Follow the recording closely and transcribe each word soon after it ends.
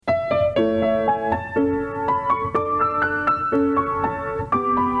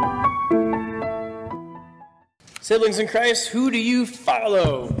Siblings in Christ, who do you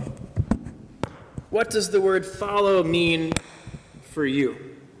follow? What does the word follow mean for you?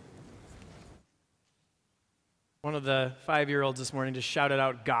 One of the 5-year-olds this morning just shouted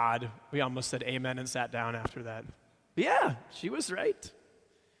out God. We almost said amen and sat down after that. But yeah, she was right.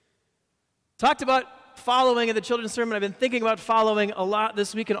 Talked about following in the children's sermon. I've been thinking about following a lot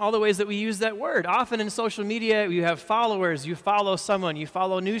this week in all the ways that we use that word. Often in social media, you have followers, you follow someone, you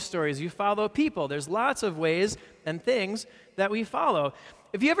follow news stories, you follow people. There's lots of ways and things that we follow.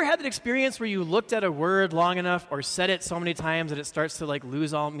 Have you ever had that experience where you looked at a word long enough or said it so many times that it starts to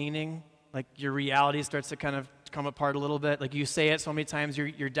lose all meaning? Like your reality starts to kind of come apart a little bit? Like you say it so many times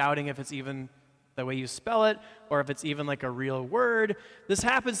you're doubting if it's even the way you spell it, or if it's even like a real word. This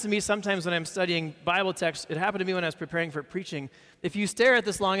happens to me sometimes when I'm studying Bible text. It happened to me when I was preparing for preaching. If you stare at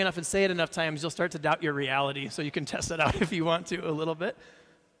this long enough and say it enough times, you'll start to doubt your reality, so you can test it out if you want to a little bit.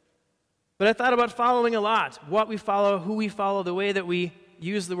 But I thought about following a lot. What we follow, who we follow, the way that we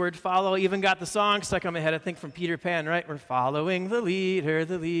use the word follow. Even got the song stuck on my head, I think from Peter Pan, right? We're following the leader,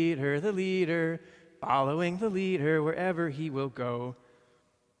 the leader, the leader, following the leader wherever he will go.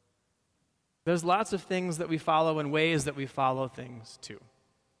 There's lots of things that we follow and ways that we follow things too.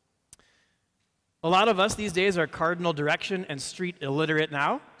 A lot of us these days are cardinal direction and street illiterate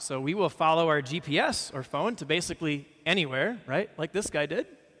now, so we will follow our GPS or phone to basically anywhere, right? Like this guy did.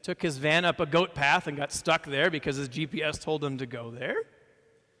 Took his van up a goat path and got stuck there because his GPS told him to go there.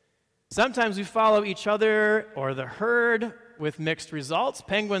 Sometimes we follow each other or the herd with mixed results.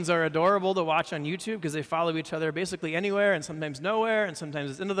 Penguins are adorable to watch on YouTube because they follow each other basically anywhere and sometimes nowhere, and sometimes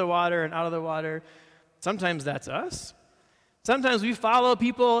it's into the water and out of the water. Sometimes that's us. Sometimes we follow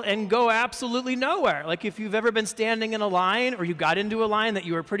people and go absolutely nowhere. Like if you've ever been standing in a line or you got into a line that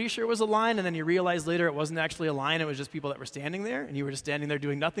you were pretty sure was a line and then you realized later it wasn't actually a line, it was just people that were standing there and you were just standing there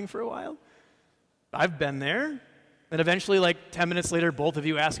doing nothing for a while. I've been there. And eventually 10 minutes later, both of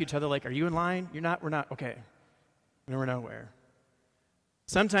you ask each other are you in line? You're not? We're not? Okay. And we're nowhere.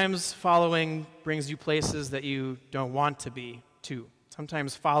 Sometimes following brings you places that you don't want to be, too.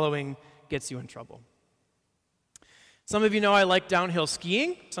 Sometimes following gets you in trouble. Some of you know I like downhill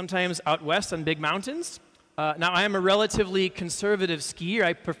skiing, sometimes out west on big mountains. Now, I am a relatively conservative skier.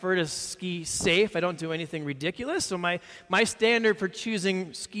 I prefer to ski safe. I don't do anything ridiculous. So my standard for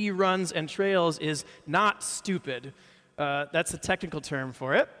choosing ski runs and trails is not stupid. That's a technical term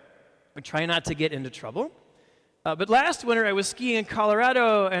for it. I try not to get into trouble. But last winter, I was skiing in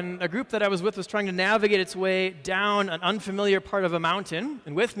Colorado, and a group that I was with was trying to navigate its way down an unfamiliar part of a mountain.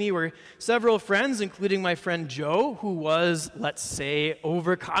 And with me were several friends, including my friend Joe, who was, let's say,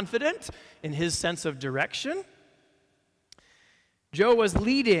 overconfident in his sense of direction. Joe was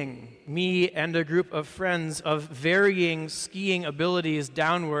leading me and a group of friends of varying skiing abilities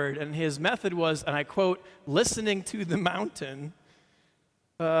downward, and his method was, and I quote, listening to the mountain.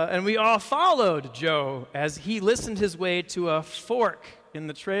 And we all followed Joe as he listened his way to a fork in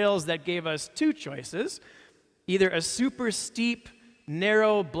the trails that gave us two choices, either a super steep,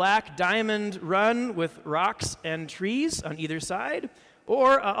 narrow black diamond run with rocks and trees on either side,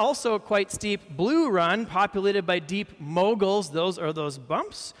 or also a quite steep blue run populated by deep moguls, those are those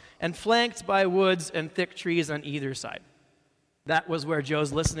bumps, and flanked by woods and thick trees on either side. That was where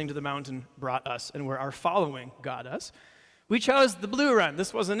Joe's listening to the mountain brought us and where our following got us. We chose the blue run.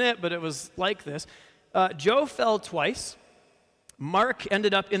 This wasn't it, but it was like this. Joe fell twice. Mark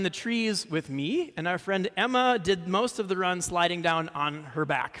ended up in the trees with me, and our friend Emma did most of the run sliding down on her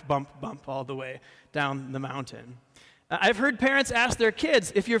back, bump, bump, all the way down the mountain. I've heard parents ask their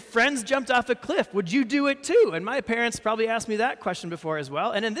kids, if your friends jumped off a cliff, would you do it too? And my parents probably asked me that question before as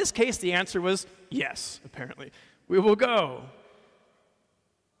well. And in this case, the answer was yes, apparently. We will go.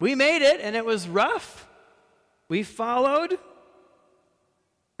 We made it, and it was rough. We followed,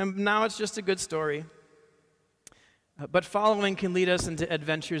 and now it's just a good story. But following can lead us into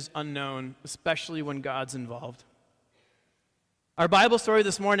adventures unknown, especially when God's involved. Our Bible story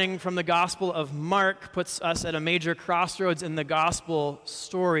this morning from the Gospel of Mark puts us at a major crossroads in the Gospel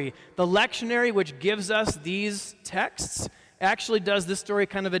story. The lectionary, which gives us these texts, actually does this story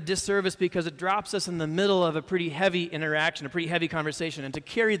kind of a disservice because it drops us in the middle of a pretty heavy interaction, a pretty heavy conversation. And to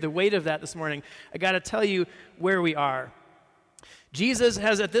carry the weight of that this morning, I got to tell you where we are. Jesus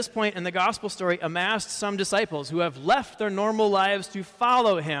has, at this point in the gospel story, amassed some disciples who have left their normal lives to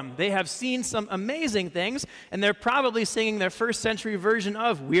follow him. They have seen some amazing things, and they're probably singing their first century version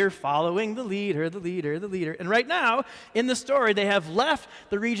of, "We're following the leader, the leader, the leader." And right now, in the story, they have left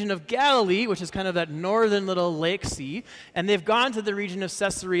the region of Galilee, which is kind of that northern little lake sea, and they've gone to the region of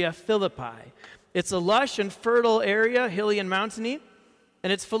Caesarea Philippi. It's a lush and fertile area, hilly and mountainy.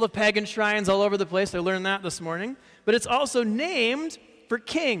 and it's full of pagan shrines all over the place. I learned that this morning. But it's also named for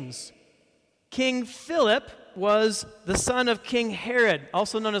kings. King Philip was the son of King Herod,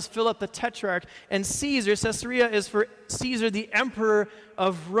 also known as Philip the Tetrarch, and Caesarea is for Caesar, the emperor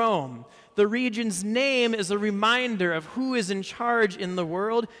of Rome. The region's name is a reminder of who is in charge in the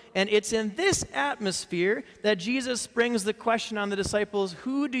world, and it's in this atmosphere that Jesus springs the question on the disciples,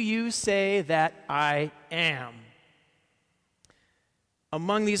 "Who do you say that I am?"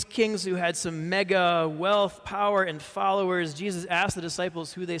 Among these kings who had some mega wealth, power, and followers, Jesus asked the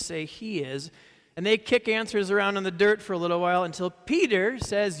disciples who they say he is, and they kick answers around in the dirt for a little while until Peter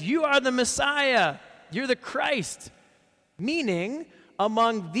says, "You are the Messiah. You're the Christ." Meaning,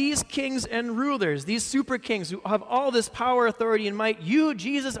 among these kings and rulers, these super kings who have all this power, authority, and might, you,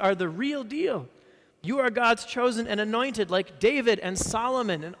 Jesus, are the real deal. You are God's chosen and anointed, like David and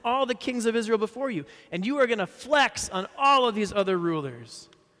Solomon and all the kings of Israel before you. And you are going to flex on all of these other rulers.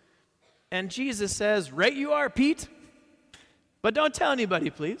 And Jesus says, "Right you are, Pete. But don't tell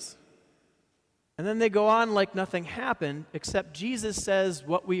anybody, please." And then they go on like nothing happened, except Jesus says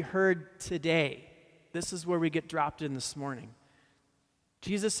what we heard today. This is where we get dropped in this morning.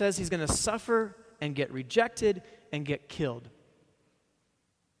 Jesus says he's going to suffer and get rejected and get killed.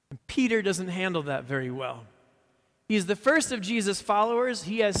 And Peter doesn't handle that very well. He's the first of Jesus' followers.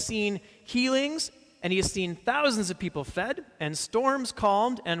 He has seen healings, and he has seen thousands of people fed, and storms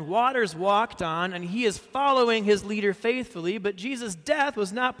calmed, and waters walked on, and he is following his leader faithfully, but Jesus' death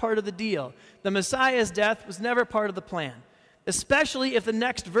was not part of the deal. The Messiah's death was never part of the plan, especially if the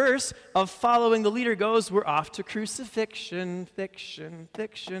next verse of following the leader goes, "We're off to crucifixion, fiction,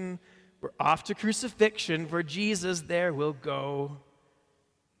 fiction. We're off to crucifixion, for Jesus there will go."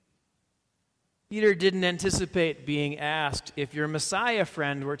 Peter didn't anticipate being asked, if your Messiah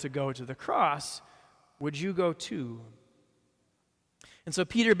friend were to go to the cross, would you go too? And so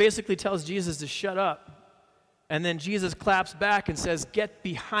Peter basically tells Jesus to shut up. And then Jesus claps back and says, "Get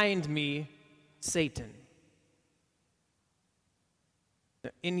behind me, Satan."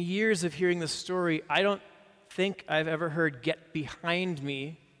 In years of hearing this story, I don't think I've ever heard "get behind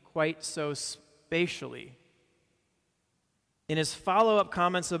me" quite so spatially. In his follow-up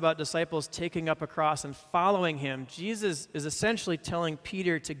comments about disciples taking up a cross and following him, Jesus is essentially telling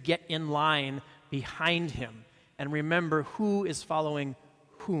Peter to get in line behind him and remember who is following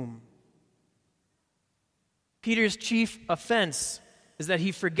whom. Peter's chief offense is that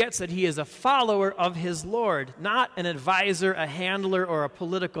he forgets that he is a follower of his Lord, not an advisor, a handler, or a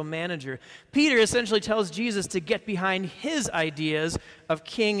political manager. Peter essentially tells Jesus to get behind his ideas of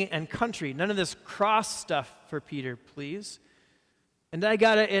king and country. None of this cross stuff for Peter, please. And I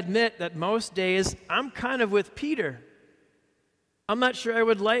got to admit that most days I'm kind of with Peter. I'm not sure I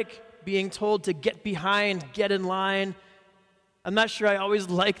would like being told to get behind, get in line. I'm not sure I always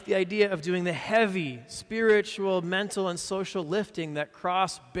like the idea of doing the heavy spiritual, mental, and social lifting that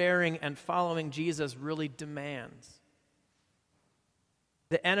cross-bearing and following Jesus really demands.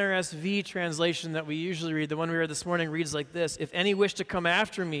 The NRSV translation that we usually read, the one we read this morning, reads like this: "If any wish to come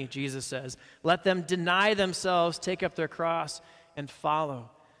after me," Jesus says, "let them deny themselves, take up their cross, and follow."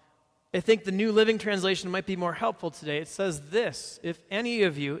 I think the New Living Translation might be more helpful today. It says this: if any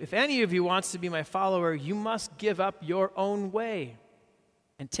of you wants to be my follower, you must give up your own way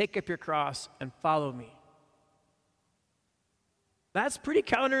and take up your cross and follow me. That's pretty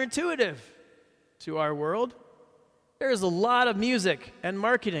counterintuitive to our world. There's a lot of music and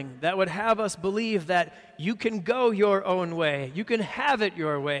marketing that would have us believe that you can go your own way, you can have it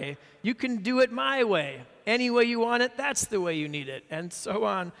your way, you can do it my way. Any way you want it, that's the way you need it, and so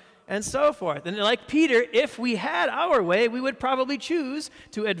on and so forth. And like Peter, if we had our way, we would probably choose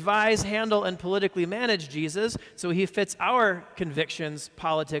to advise, handle, and politically manage Jesus so he fits our convictions,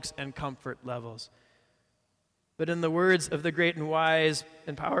 politics, and comfort levels. But in the words of the great and wise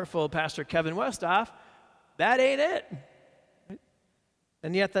and powerful Pastor Kevin Westhoff, that ain't it.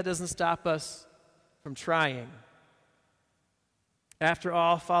 And yet that doesn't stop us from trying. After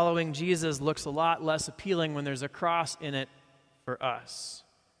all, following Jesus looks a lot less appealing when there's a cross in it for us.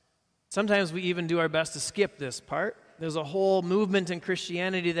 Sometimes we even do our best to skip this part. There's a whole movement in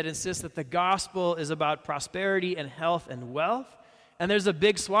Christianity that insists that the gospel is about prosperity and health and wealth. And there's a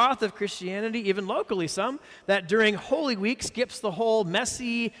big swath of Christianity, even locally some, that during Holy Week skips the whole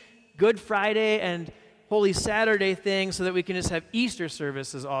messy Good Friday and Holy Saturday thing so that we can just have Easter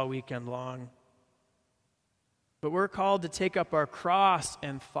services all weekend long. But we're called to take up our cross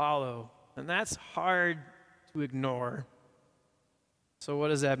and follow, and that's hard to ignore. So what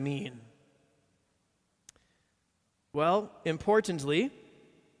does that mean? Well, importantly,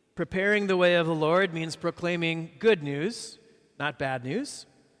 preparing the way of the Lord means proclaiming good news, not bad news.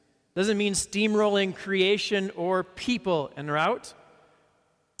 Doesn't mean steamrolling creation or people en route.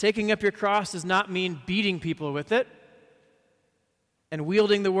 Taking up your cross does not mean beating people with it. And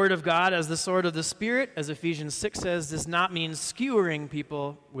wielding the Word of God as the sword of the Spirit, as Ephesians 6 says, does not mean skewering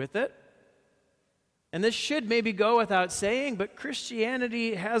people with it. And this should maybe go without saying, but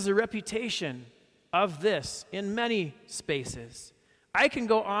Christianity has a reputation of this in many spaces. I can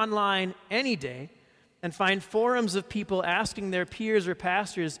go online any day and find forums of people asking their peers or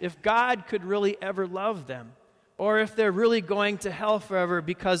pastors if God could really ever love them, or if they're really going to hell forever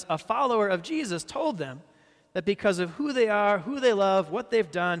because a follower of Jesus told them that because of who they are, who they love, what they've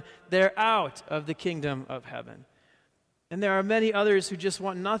done, they're out of the kingdom of heaven. And there are many others who just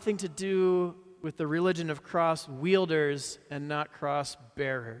want nothing to do with the religion of cross wielders and not cross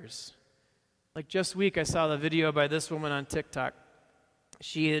bearers. Like just week, I saw the video by this woman on TikTok.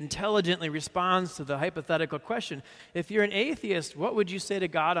 She intelligently responds to the hypothetical question, if you're an atheist, what would you say to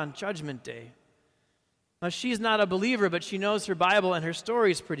God on Judgment Day? Now, she's not a believer, but she knows her Bible and her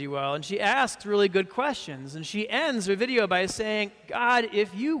stories pretty well, and she asks really good questions. And she ends her video by saying, God,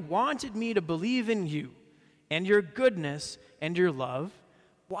 if you wanted me to believe in you and your goodness and your love,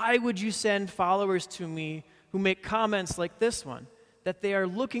 why would you send followers to me who make comments like this one, that they are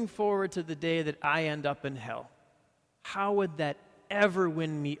looking forward to the day that I end up in hell? How would that ever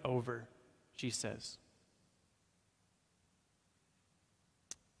win me over, she says.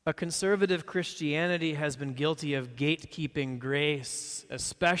 A conservative Christianity has been guilty of gatekeeping grace,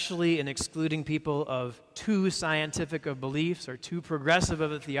 especially in excluding people of too scientific of beliefs or too progressive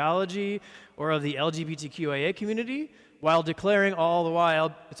of a theology or of the LGBTQIA community, while declaring all the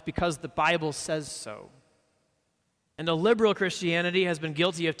while it's because the Bible says so. And a liberal Christianity has been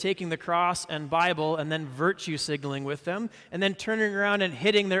guilty of taking the cross and Bible and then virtue signaling with them, and then turning around and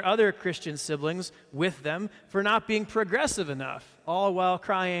hitting their other Christian siblings with them for not being progressive enough, all while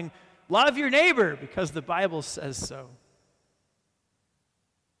crying, love your neighbor, because the Bible says so.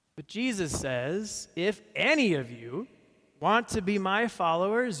 But Jesus says, if any of you want to be my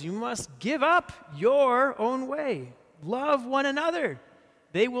followers, you must give up your own way. Love one another.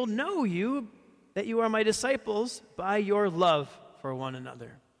 They will know you that you are my disciples by your love for one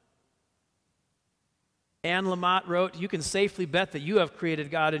another. Anne Lamott wrote, you can safely bet that you have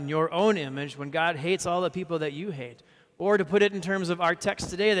created God in your own image when God hates all the people that you hate. Or to put it in terms of our text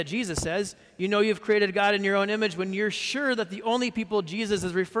today that Jesus says, you know you've created God in your own image when you're sure that the only people Jesus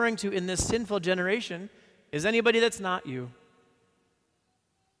is referring to in this sinful generation is anybody that's not you.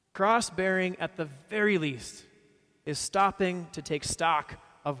 Cross-bearing, at the very least, is stopping to take stock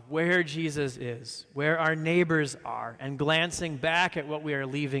of where Jesus is, where our neighbors are, and glancing back at what we are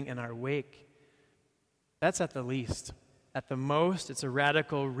leaving in our wake. That's at the least. At the most, it's a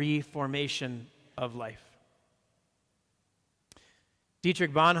radical reformation of life.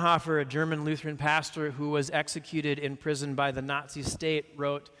 Dietrich Bonhoeffer, a German Lutheran pastor who was executed in prison by the Nazi state,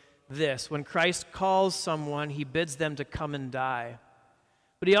 wrote this: when Christ calls someone, he bids them to come and die.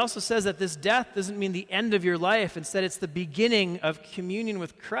 But he also says that this death doesn't mean the end of your life. Instead, it's the beginning of communion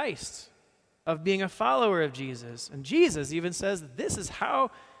with Christ, of being a follower of Jesus. And Jesus even says that this is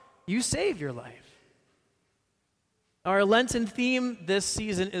how you save your life. Our Lenten theme this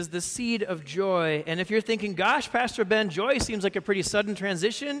season is the seed of joy. And if you're thinking, gosh, Pastor Ben, joy seems like a pretty sudden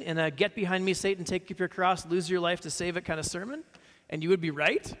transition in a get behind me, Satan, take up your cross, lose your life to save it kind of sermon, and you would be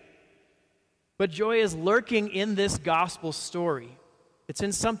right. But joy is lurking in this gospel story. It's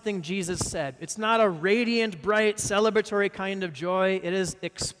in something Jesus said. It's not a radiant, bright, celebratory kind of joy. It is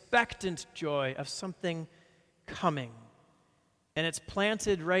expectant joy of something coming. And it's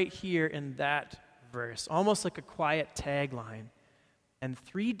planted right here in that verse, almost like a quiet tagline. And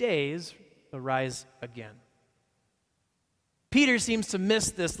 3 days, arise again. Peter seems to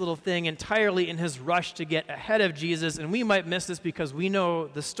miss this little thing entirely in his rush to get ahead of Jesus, and we might miss this because we know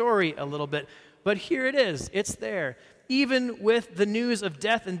the story a little bit. But here it is. It's there. Even with the news of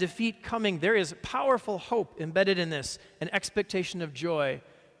death and defeat coming, there is powerful hope embedded in this, an expectation of joy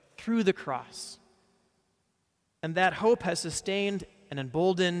through the cross. And that hope has sustained and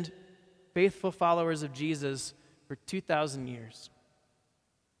emboldened faithful followers of Jesus for 2,000 years.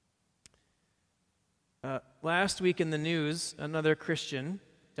 Last week in the news, another Christian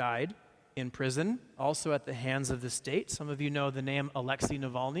died in prison, also at the hands of the state. Some of you know the name Alexei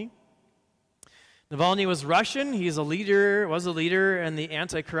Navalny. Navalny was Russian. Was a leader in the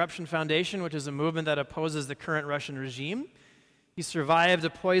Anti-Corruption Foundation, which is a movement that opposes the current Russian regime. He survived a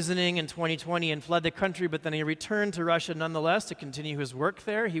poisoning in 2020 and fled the country, but then he returned to Russia nonetheless to continue his work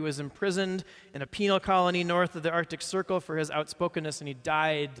there. He was imprisoned in a penal colony north of the Arctic Circle for his outspokenness, and he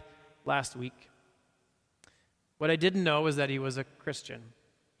died last week. What I didn't know was that he was a Christian.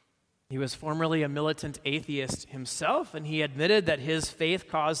 He was formerly a militant atheist himself, and he admitted that his faith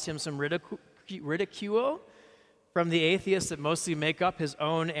caused him some ridicule from the atheists that mostly make up his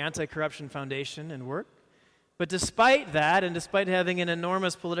own anti-corruption foundation and work. But despite that, and despite having an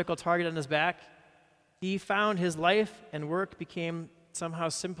enormous political target on his back, he found his life and work became somehow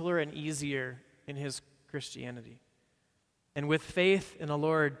simpler and easier in his Christianity. And with faith in the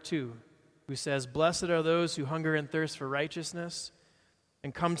Lord, too, who says, "Blessed are those who hunger and thirst for righteousness,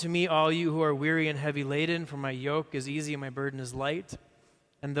 and come to me, all you who are weary and heavy laden, for my yoke is easy and my burden is light,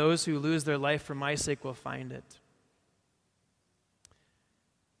 and those who lose their life for my sake will find it."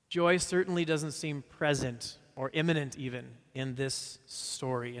 Joy certainly doesn't seem present or imminent even in this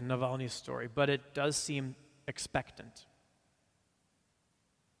story, in Navalny's story, but it does seem expectant.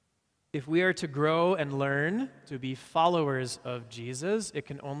 If we are to grow and learn to be followers of Jesus, it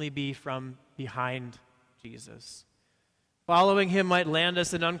can only be from behind Jesus. Following him might land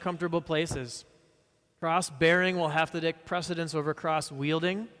us in uncomfortable places. Cross-bearing will have to take precedence over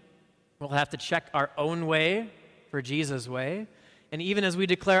cross-wielding. We'll have to check our own way for Jesus' way. And even as we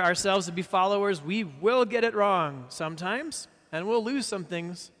declare ourselves to be followers, we will get it wrong sometimes, and we'll lose some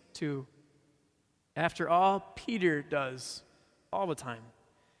things too. After all, Peter does all the time.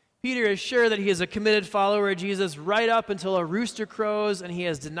 Peter is sure that he is a committed follower of Jesus right up until a rooster crows and he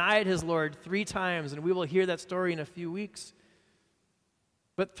has denied his Lord 3 times, and we will hear that story in a few weeks.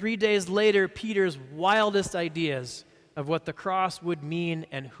 But 3 days later, Peter's wildest ideas of what the cross would mean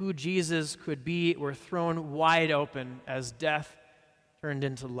and who Jesus could be were thrown wide open as death turned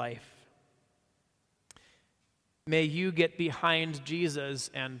into life. May you get behind Jesus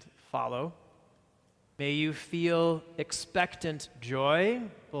and follow. May you feel expectant joy,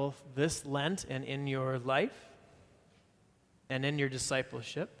 both this Lent and in your life and in your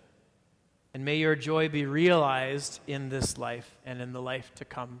discipleship. And may your joy be realized in this life and in the life to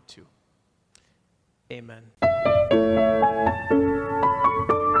come too. Amen.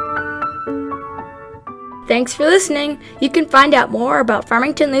 Thanks for listening. You can find out more about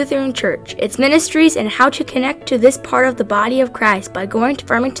Farmington Lutheran Church, its ministries, and how to connect to this part of the body of Christ by going to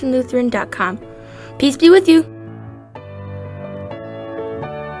farmingtonlutheran.com. Peace be with you.